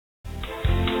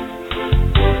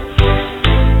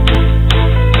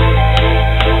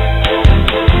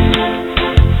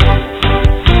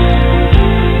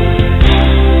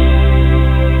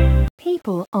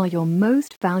are your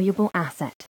most valuable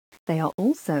asset. They are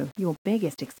also your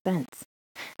biggest expense.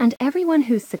 And everyone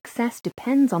whose success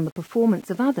depends on the performance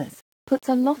of others puts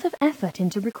a lot of effort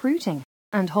into recruiting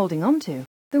and holding on to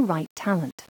the right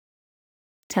talent.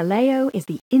 Taleo is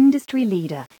the industry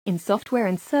leader in software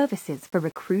and services for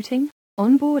recruiting,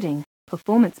 onboarding,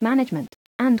 performance management,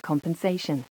 and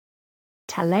compensation.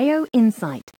 Taleo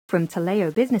Insight from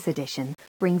Taleo Business Edition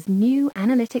brings new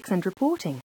analytics and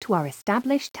reporting to our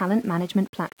established talent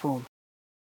management platform.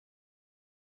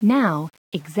 Now,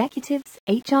 executives,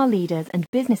 HR leaders, and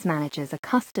business managers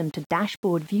accustomed to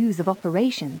dashboard views of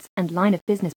operations and line of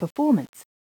business performance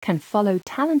can follow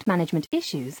talent management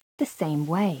issues the same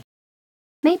way.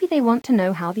 Maybe they want to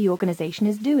know how the organization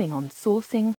is doing on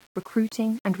sourcing,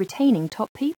 recruiting, and retaining top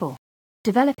people,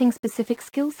 developing specific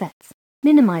skill sets,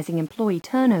 minimizing employee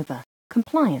turnover,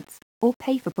 compliance, or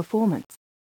pay for performance.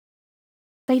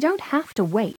 They don't have to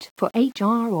wait for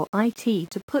HR or IT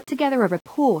to put together a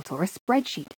report or a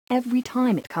spreadsheet every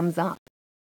time it comes up.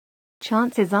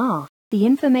 Chances are the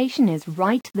information is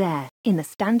right there in the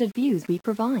standard views we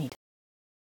provide.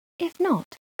 If not,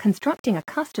 constructing a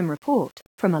custom report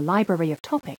from a library of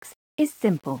topics is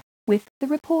simple with the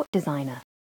Report Designer.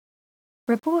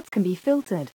 Reports can be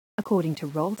filtered according to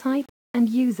role type and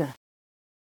user.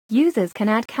 Users can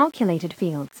add calculated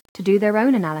fields to do their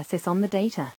own analysis on the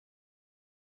data.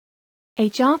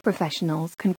 HR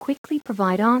professionals can quickly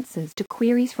provide answers to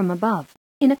queries from above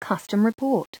in a custom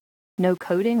report, no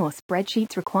coding or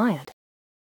spreadsheets required.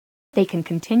 They can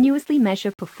continuously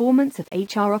measure performance of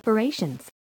HR operations,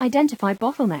 identify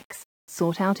bottlenecks,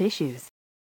 sort out issues.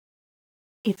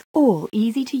 It's all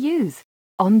easy to use,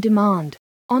 on demand,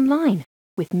 online,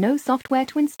 with no software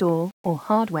to install or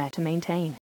hardware to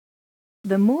maintain.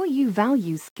 The more you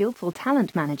value skillful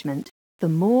talent management, the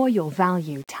more you'll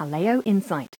value Taleo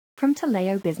Insight from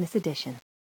Taleo Business Edition.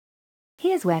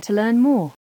 Here's where to learn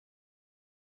more.